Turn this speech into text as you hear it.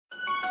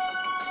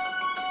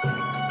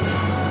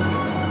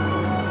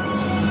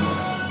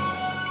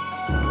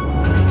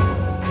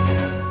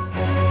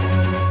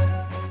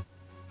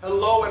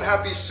and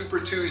happy Super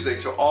Tuesday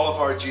to all of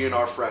our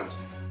GNR friends.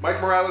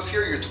 Mike Morales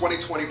here, your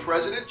 2020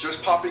 president,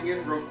 just popping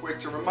in real quick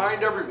to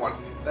remind everyone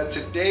that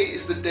today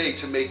is the day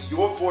to make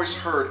your voice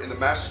heard in the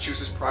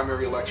Massachusetts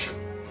primary election.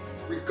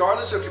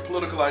 Regardless of your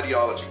political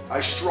ideology,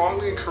 I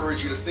strongly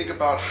encourage you to think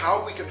about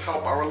how we can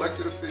help our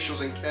elected officials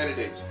and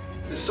candidates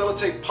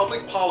facilitate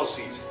public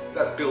policies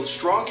that build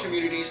strong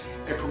communities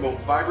and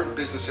promote vibrant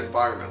business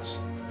environments.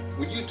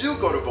 When you do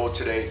go to vote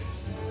today,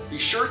 be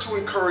sure to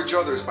encourage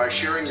others by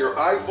sharing your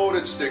I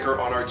voted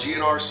sticker on our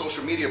GNR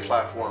social media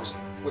platforms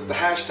with the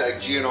hashtag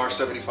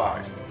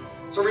GNR75.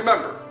 So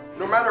remember,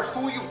 no matter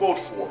who you vote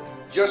for,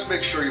 just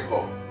make sure you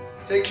vote.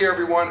 Take care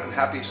everyone and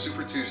happy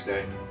Super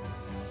Tuesday.